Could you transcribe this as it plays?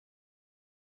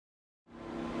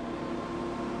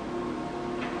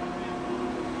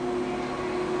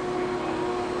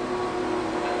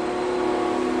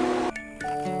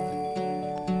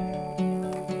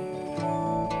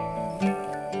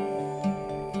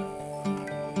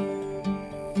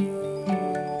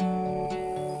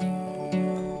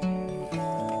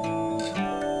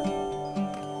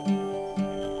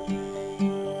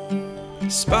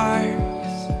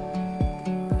sparks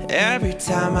every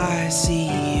time I see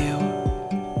you.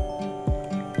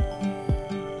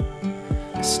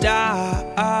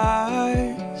 Stars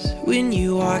when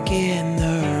you walk in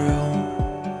the room.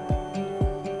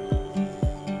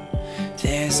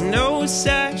 There's no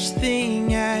such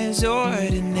thing as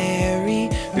ordinary.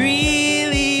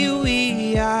 Really,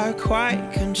 we are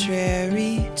quite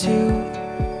contrary to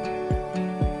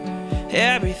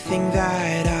everything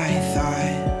that I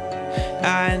thought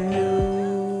I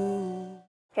knew.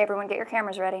 Okay, everyone, get your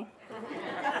cameras ready.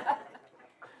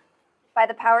 By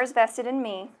the powers vested in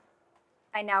me,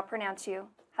 I now pronounce you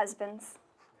husbands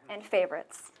and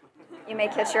favorites. You may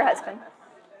kiss your husband.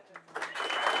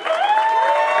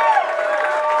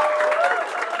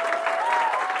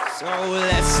 So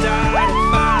let's start a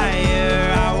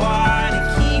fire. I wanna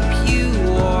keep you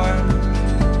warm.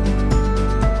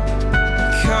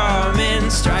 Come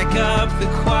and strike up the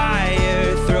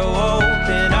choir. Throw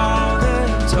open all the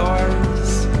doors.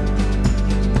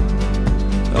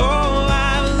 Oh,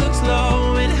 I've looked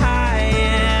low and high,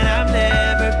 and I've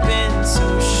never been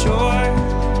so sure.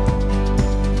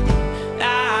 I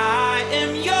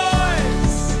am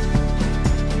yours.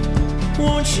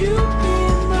 Won't you be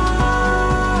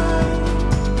mine?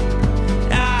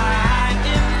 I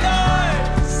am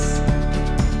yours.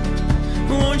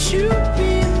 Won't you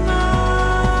be mine?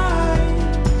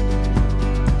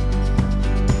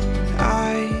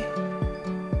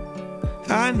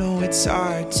 I know it's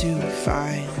hard to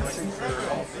find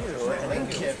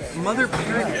Mother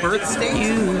parent birth state?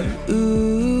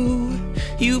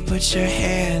 you put your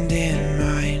hand in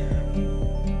mine,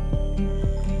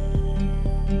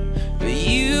 but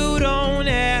you don't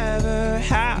ever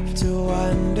have to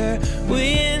wonder.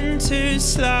 Winter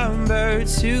slumber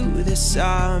to the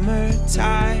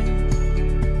summertime,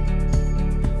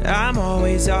 I'm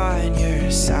always on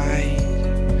your side.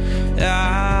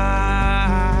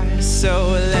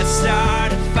 So let's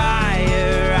start a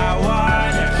fire. I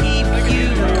wanna keep you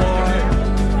warm.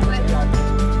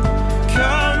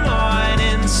 Come on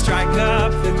and strike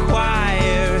up the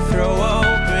choir. Throw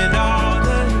open all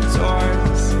the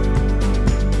doors.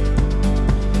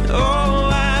 Oh,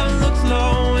 I've looked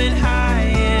low and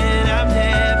high, and I've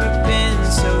never been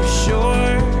so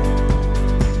sure.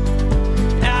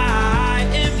 I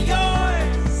am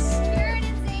yours.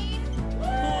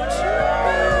 Won't you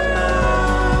be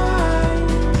mine?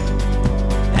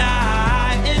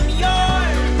 I am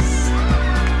yours.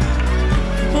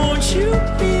 Won't you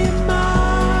be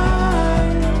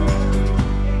mine?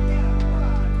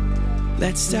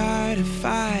 Let's start a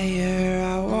fire.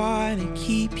 I wanna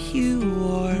keep you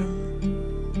warm.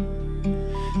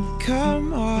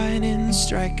 Come on and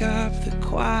strike up the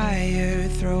choir.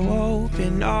 Throw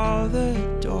open all the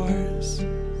doors.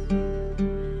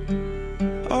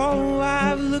 Oh,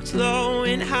 I've looked low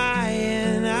and high,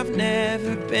 and I've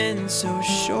never been so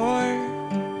sure.